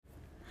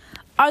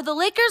Are the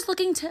Lakers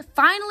looking to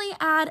finally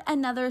add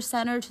another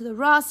center to the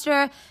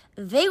roster?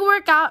 They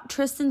work out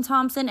Tristan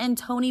Thompson and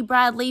Tony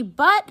Bradley,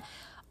 but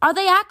are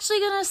they actually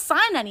going to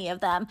sign any of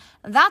them?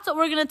 That's what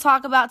we're going to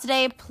talk about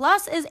today.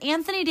 Plus, is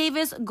Anthony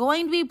Davis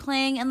going to be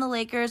playing in the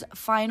Lakers'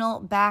 final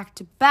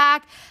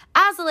back-to-back,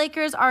 as the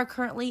Lakers are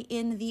currently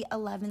in the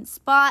 11th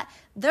spot?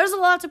 There's a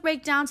lot to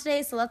break down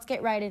today, so let's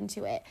get right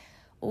into it.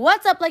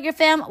 What's up, Laker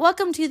fam?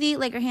 Welcome to the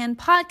Laker Hand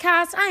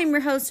podcast. I am your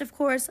host, of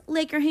course,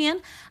 Laker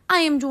Hand. I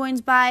am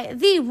joined by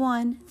the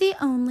one, the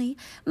only,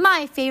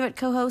 my favorite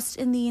co-host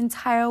in the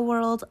entire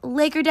world,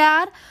 Laker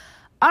Dad.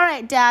 All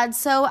right, Dad,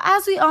 so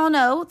as we all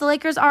know, the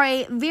Lakers are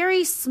a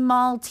very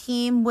small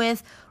team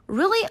with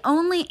really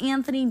only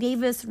Anthony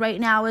Davis right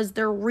now as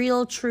their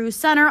real true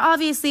center.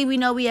 Obviously, we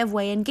know we have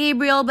Wayne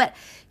Gabriel, but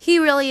he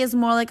really is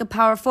more like a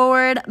power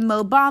forward.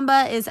 Mo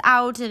Bamba is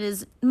out and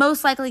is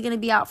most likely going to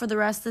be out for the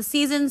rest of the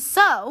season.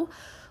 So,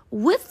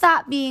 with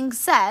that being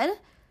said,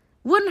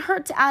 wouldn't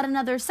hurt to add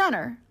another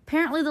center.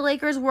 Apparently, the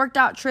Lakers worked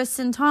out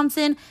Tristan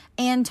Thompson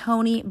and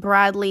Tony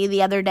Bradley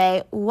the other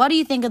day. What do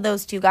you think of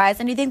those two guys?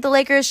 And do you think the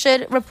Lakers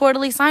should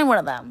reportedly sign one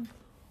of them?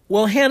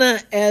 Well, Hannah,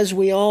 as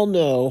we all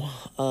know,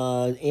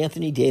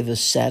 Anthony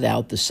Davis sat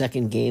out the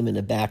second game in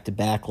a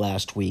back-to-back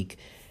last week.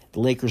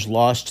 The Lakers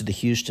lost to the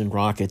Houston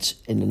Rockets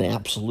in an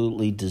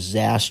absolutely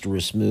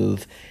disastrous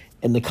move,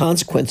 and the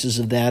consequences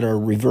of that are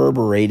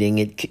reverberating.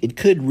 It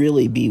could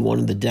really be one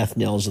of the death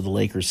knells of the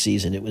Lakers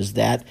season. It was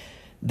that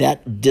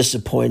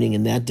disappointing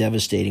and that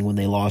devastating when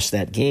they lost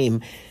that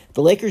game.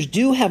 The Lakers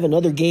do have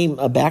another game,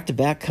 a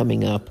back-to-back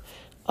coming up.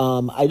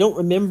 I don't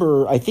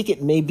remember. I think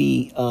it may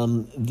be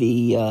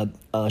the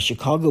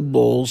Chicago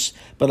Bulls,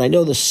 but I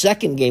know the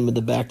second game of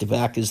the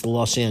back-to-back is the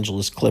Los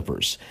Angeles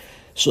Clippers.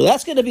 So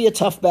that's going to be a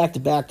tough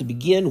back-to-back to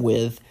begin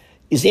with.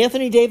 Is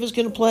Anthony Davis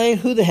going to play?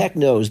 Who the heck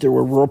knows? There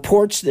were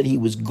reports that he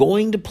was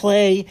going to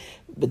play,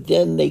 but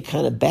then they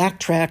kind of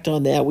backtracked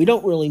on that. We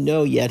don't really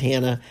know yet,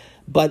 Hannah.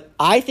 But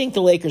I think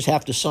the Lakers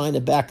have to sign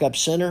a backup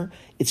center.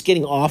 It's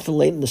getting awful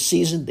late in the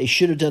season. They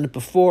should have done it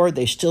before.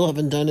 They still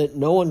haven't done it.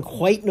 No one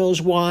quite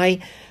knows why.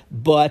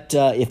 But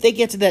if they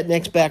get to that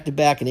next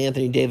back-to-back and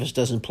Anthony Davis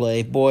doesn't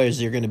play, boy, is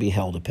there going to be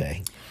hell to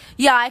pay.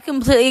 Yeah, I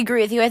completely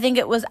agree with you. I think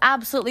it was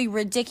absolutely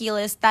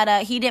ridiculous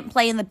that he didn't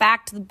play in the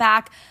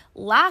back-to-back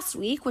last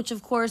week, which,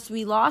 of course,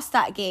 we lost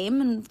that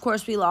game. And, of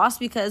course, we lost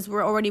because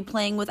we're already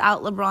playing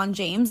without LeBron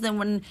James. Then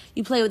when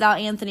you play without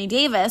Anthony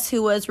Davis,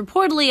 who was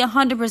reportedly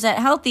 100%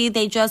 healthy,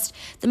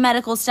 the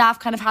medical staff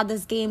kind of had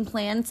this game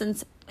plan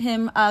since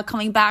him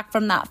coming back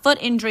from that foot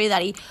injury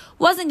that he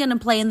wasn't going to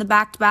play in the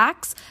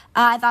back-to-backs.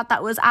 I thought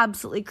that was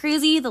absolutely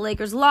crazy. The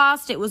Lakers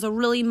lost. It was a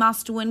really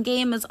must-win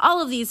game, as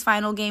all of these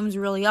final games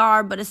really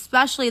are, but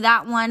especially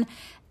that one.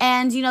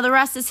 And, the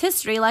rest is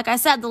history. Like I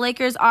said, the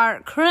Lakers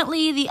are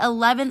currently the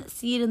 11th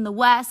seed in the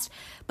West.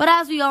 But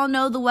as we all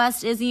know, the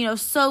West is,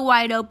 so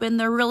wide open.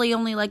 They're really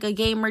only like a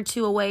game or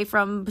two away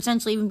from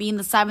potentially even being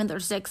the 7th or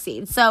 6th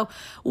seed. So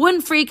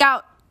wouldn't freak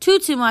out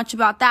too much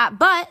about that.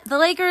 But the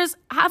Lakers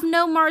have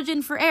no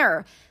margin for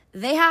error.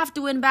 They have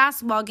to win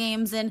basketball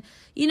games. And,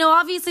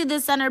 obviously the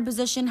center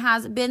position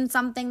has been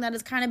something that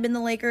has kind of been the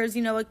Lakers,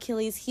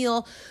 Achilles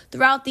heel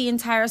throughout the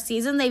entire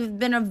season. They've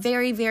been a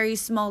very, very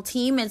small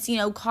team. It's,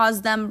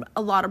 caused them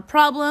a lot of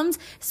problems,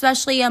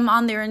 especially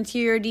on their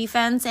interior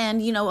defense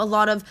and, a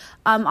lot of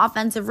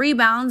offensive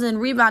rebounds and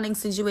rebounding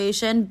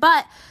situation.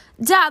 But,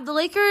 Dad, the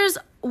Lakers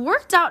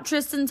worked out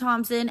Tristan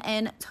Thompson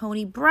and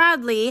Tony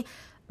Bradley.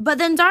 But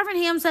then Darvin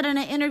Ham said in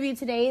an interview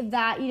today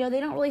that, they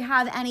don't really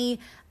have any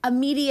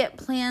immediate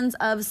plans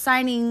of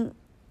signing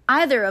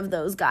either of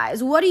those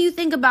guys. What do you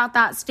think about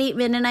that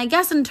statement? And I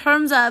guess in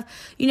terms of,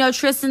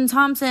 Tristan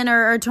Thompson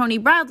or Tony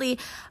Bradley,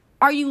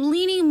 are you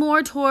leaning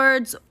more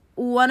towards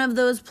one of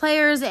those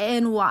players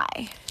and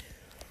why?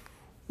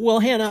 Well,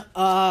 Hannah,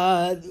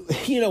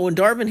 when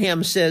Darvin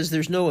Ham says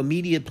there's no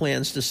immediate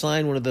plans to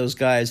sign one of those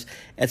guys,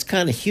 that's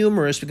kind of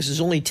humorous because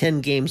there's only 10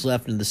 games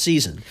left in the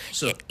season.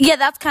 So yeah,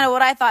 that's kind of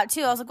what I thought,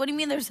 too. I was like, what do you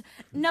mean there's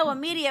no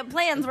immediate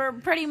plans? We're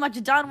pretty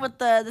much done with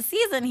the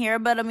season here,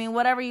 but,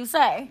 whatever you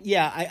say.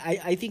 Yeah,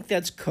 I think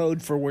that's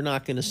code for we're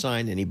not going to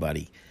sign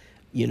anybody.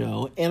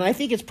 And I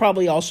think it's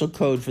probably also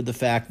code for the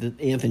fact that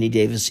Anthony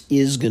Davis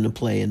is going to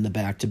play in the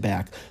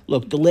back-to-back.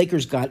 Look, the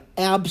Lakers got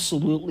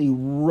absolutely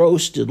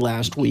roasted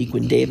last week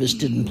when Davis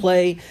didn't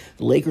play.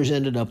 The Lakers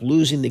ended up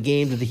losing the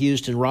game to the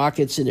Houston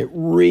Rockets, and it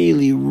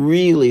really,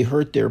 really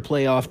hurt their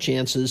playoff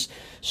chances.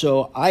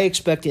 So I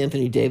expect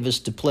Anthony Davis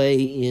to play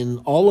in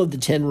all of the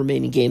 10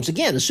 remaining games.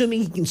 Again,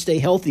 assuming he can stay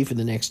healthy for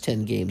the next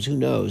 10 games. Who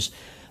knows?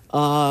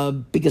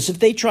 Because if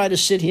they try to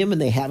sit him and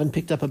they haven't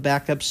picked up a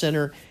backup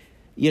center,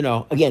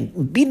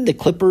 again, beating the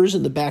Clippers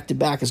in the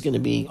back-to-back is going to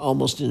be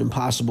almost an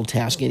impossible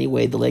task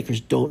anyway. The Lakers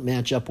don't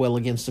match up well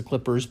against the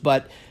Clippers,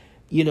 but,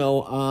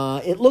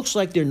 it looks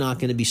like they're not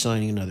going to be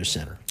signing another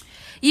center.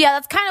 Yeah,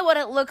 that's kind of what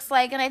it looks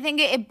like, and I think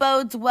it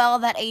bodes well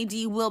that AD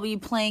will be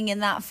playing in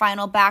that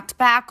final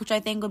back-to-back, which I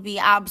think would be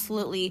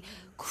absolutely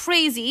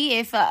crazy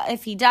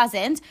if he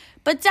doesn't.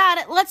 But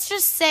Dad, let's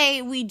just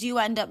say we do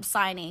end up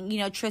signing,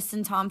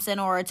 Tristan Thompson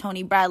or a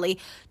Tony Bradley.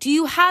 Do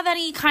you have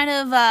any kind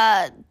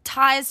of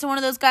ties to one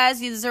of those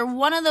guys? Is there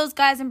one of those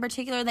guys in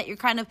particular that you're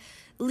kind of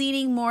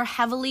leaning more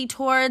heavily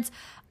towards?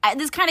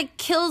 This kind of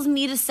kills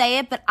me to say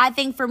it, but I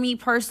think for me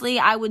personally,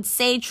 I would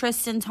say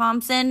Tristan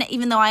Thompson,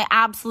 even though I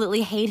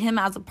absolutely hate him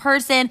as a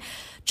person,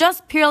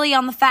 just purely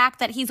on the fact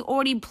that he's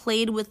already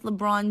played with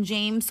LeBron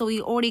James, so he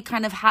already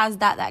kind of has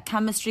that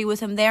chemistry with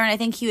him there, and I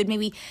think he would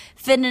maybe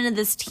fit into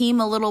this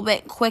team a little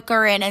bit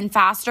quicker and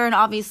faster, and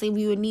obviously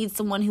we would need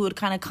someone who would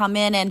kind of come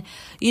in and,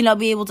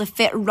 be able to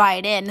fit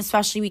right in,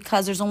 especially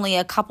because there's only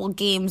a couple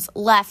games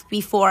left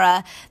before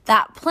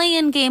that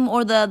play-in game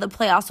or the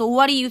playoffs. So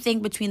what do you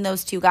think between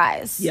those two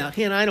guys? Yeah,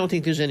 and I don't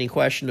think there's any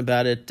question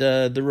about it.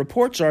 The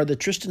reports are that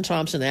Tristan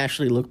Thompson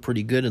actually looked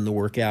pretty good in the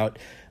workout.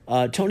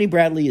 Tony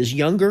Bradley is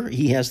younger.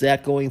 He has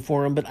that going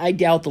for him, but I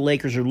doubt the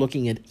Lakers are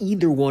looking at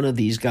either one of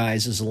these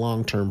guys as a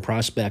long-term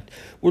prospect.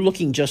 We're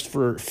looking just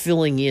for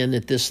filling in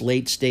at this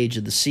late stage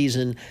of the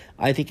season.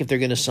 I think if they're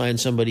going to sign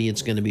somebody,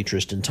 it's going to be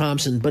Tristan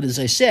Thompson. But as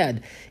I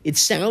said, it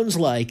sounds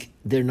like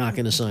they're not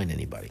going to sign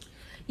anybody.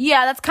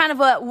 Yeah, that's kind of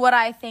what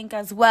I think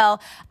as well.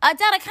 Dad,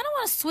 I kind of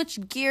want to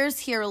switch gears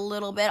here a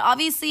little bit.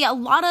 Obviously, a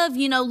lot of,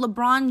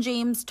 LeBron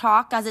James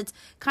talk as it's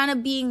kind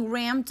of being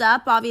ramped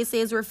up.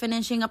 Obviously, as we're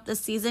finishing up the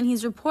season,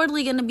 he's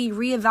reportedly going to be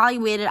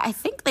reevaluated. I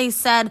think they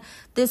said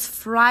this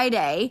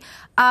Friday.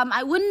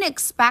 I wouldn't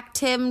expect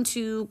him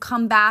to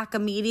come back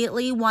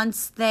immediately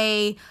once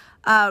they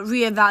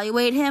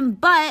reevaluate him,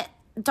 but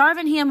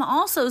Darvin Ham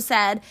also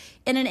said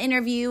in an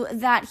interview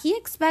that he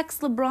expects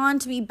LeBron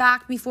to be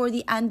back before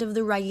the end of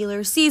the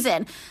regular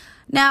season.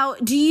 Now,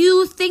 do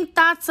you think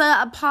that's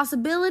a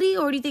possibility,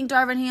 or do you think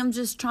Darvin Ham's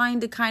just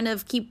trying to kind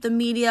of keep the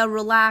media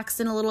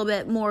relaxed and a little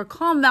bit more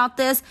calm about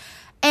this?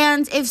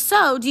 And if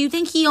so, do you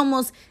think he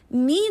almost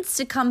needs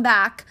to come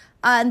back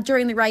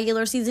during the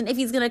regular season if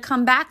he's going to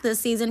come back this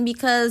season?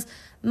 Because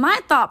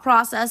my thought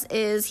process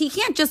is he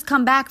can't just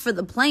come back for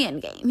the play-in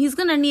game. He's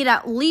going to need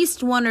at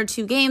least 1 or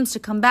 2 games to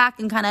come back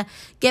and kind of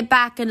get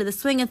back into the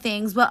swing of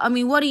things. But,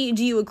 what do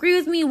you agree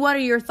with me? What are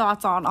your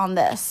thoughts on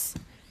this?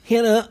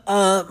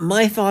 Hannah,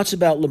 my thoughts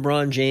about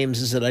LeBron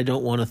James is that I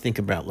don't want to think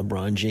about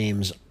LeBron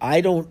James. I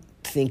don't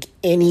think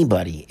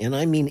anybody, and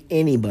I mean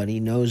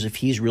anybody, knows if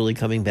he's really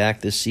coming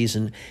back this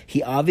season.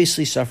 He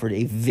obviously suffered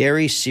a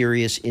very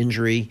serious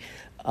injury.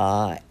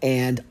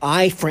 And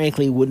I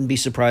frankly wouldn't be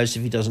surprised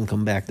if he doesn't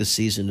come back this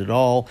season at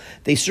all.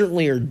 They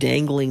certainly are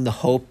dangling the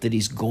hope that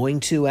he's going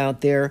to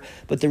out there.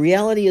 But the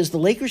reality is the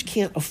Lakers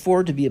can't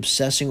afford to be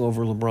obsessing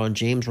over LeBron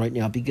James right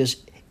now because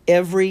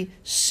every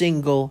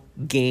single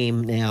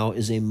game now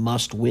is a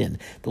must-win.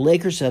 The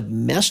Lakers have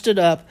messed it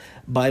up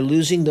by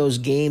losing those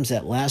games,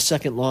 that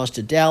last-second loss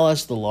to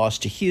Dallas, the loss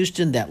to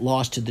Houston, that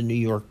loss to the New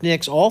York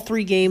Knicks. All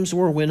 3 games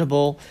were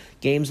winnable,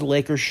 games the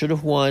Lakers should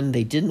have won.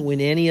 They didn't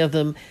win any of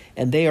them,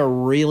 and they are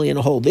really in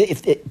a hole.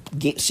 If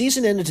the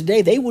season ended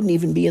today, they wouldn't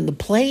even be in the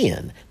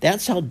play-in.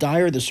 That's how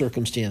dire the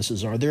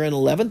circumstances are. They're in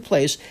 11th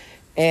place,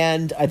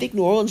 and I think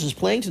New Orleans is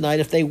playing tonight.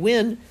 If they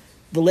win,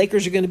 the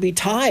Lakers are going to be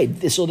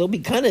tied. So they'll be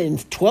kind of in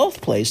 12th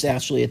place,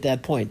 actually, at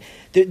that point.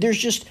 There's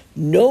just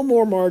no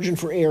more margin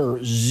for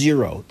error,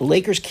 0. The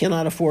Lakers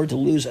cannot afford to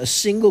lose a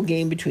single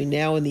game between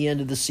now and the end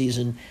of the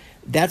season.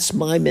 That's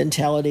my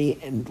mentality,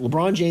 and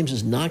LeBron James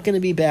is not going to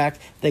be back.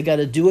 They got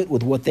to do it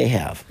with what they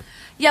have.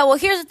 Yeah, well,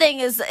 here's the thing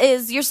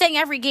is you're saying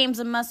every game's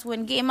a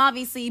must-win game,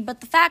 obviously,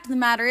 but the fact of the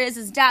matter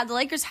is, Dad, the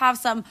Lakers have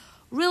some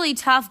really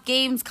tough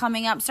games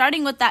coming up,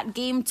 starting with that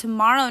game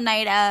tomorrow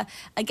night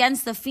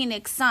against the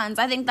Phoenix Suns.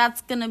 I think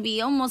that's going to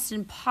be almost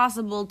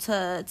impossible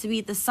to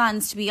beat the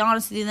Suns, to be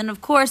honest with you. Then,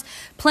 of course,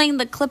 playing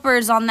the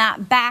Clippers on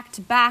that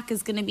back-to-back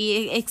is going to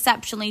be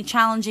exceptionally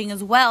challenging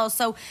as well.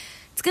 So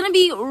it's going to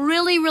be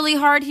really, really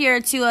hard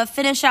here to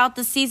finish out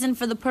the season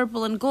for the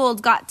Purple and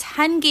Gold. Got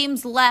 10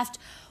 games left.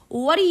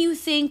 What do you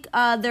think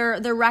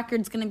their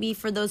record's going to be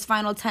for those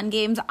final 10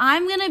 games?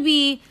 I'm going to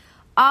be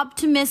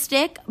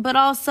optimistic, but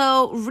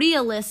also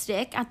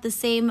realistic at the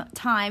same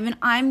time, and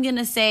I'm going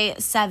to say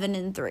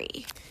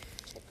 7-3.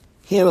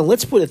 Hannah,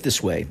 let's put it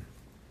this way.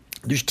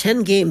 There's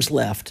 10 games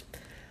left.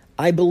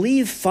 I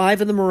believe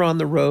 5 of them are on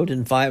the road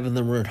and 5 of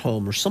them are at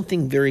home, or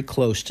something very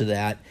close to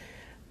that.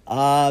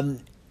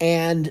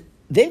 And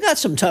they've got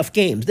some tough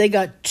games. They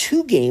got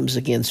 2 games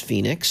against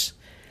Phoenix.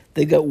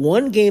 They've got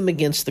 1 game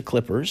against the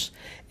Clippers.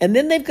 And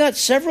then they've got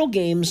several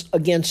games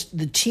against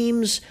the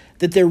teams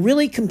that they're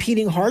really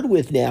competing hard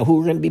with now,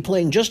 who are going to be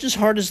playing just as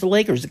hard as the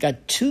Lakers. They've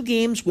got 2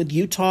 games with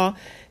Utah,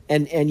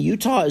 and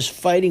Utah is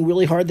fighting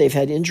really hard. They've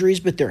had injuries,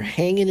 but they're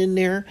hanging in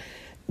there.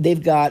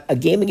 They've got a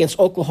game against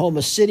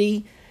Oklahoma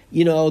City.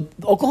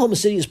 Oklahoma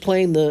City is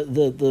playing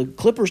the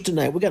Clippers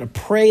tonight. We've got to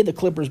pray the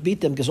Clippers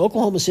beat them because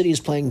Oklahoma City is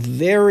playing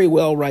very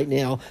well right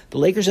now. The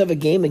Lakers have a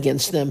game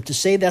against them. To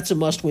say that's a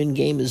must-win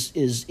game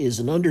is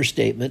an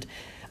understatement.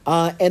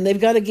 And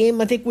they've got a game,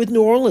 I think, with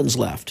New Orleans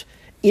left.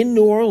 in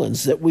New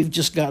Orleans that we've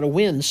just got to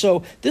win.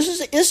 So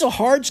this is a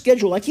hard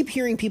schedule. I keep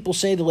hearing people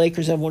say the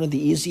Lakers have one of the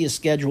easiest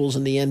schedules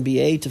in the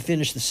NBA to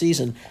finish the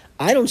season.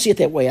 I don't see it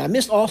that way.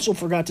 Also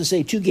forgot to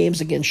say 2 games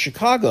against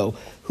Chicago,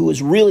 who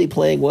is really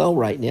playing well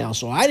right now.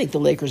 So I think the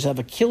Lakers have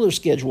a killer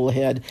schedule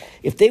ahead.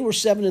 If they were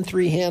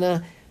 7-3,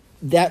 Hannah,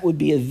 that would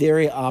be a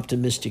very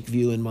optimistic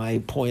view in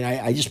my point.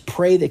 I just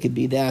pray they could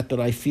be that, but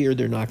I fear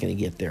they're not going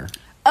to get there.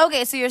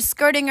 Okay, so you're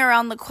skirting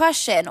around the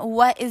question.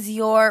 What is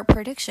your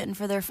prediction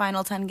for their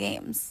final 10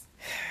 games?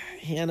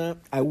 Hannah,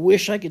 I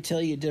wish I could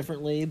tell you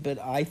differently, but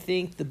I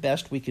think the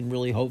best we can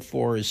really hope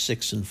for is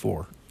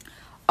 6-4.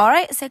 All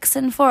right,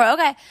 6-4.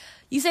 Okay,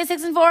 you say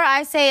 6-4.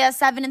 I say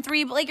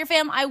 7-3. But Laker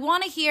fam, I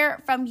want to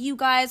hear from you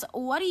guys.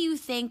 What do you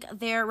think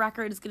their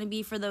record is going to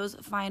be for those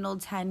final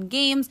 10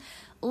 games?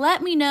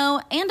 Let me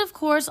know. And of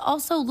course,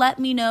 also let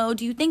me know,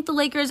 do you think the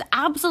Lakers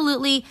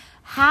absolutely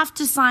have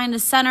to sign a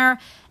center?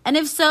 And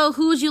if so,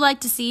 who would you like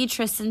to see?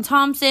 Tristan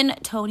Thompson,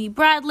 Tony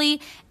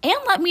Bradley? And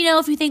let me know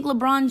if you think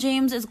LeBron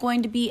James is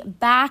going to be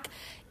back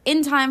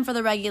in time for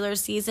the regular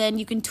season.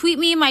 You can tweet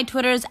me. My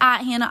Twitter is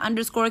at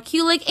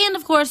Hannah_Kulik. And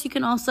of course, you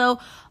can also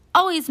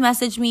always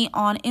message me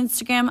on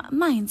Instagram.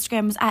 My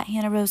Instagram is at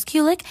Hannah Rose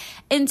Kulik.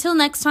 Until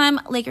next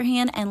time, Laker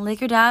Han and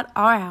Laker Dad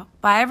are out.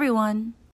 Bye, everyone.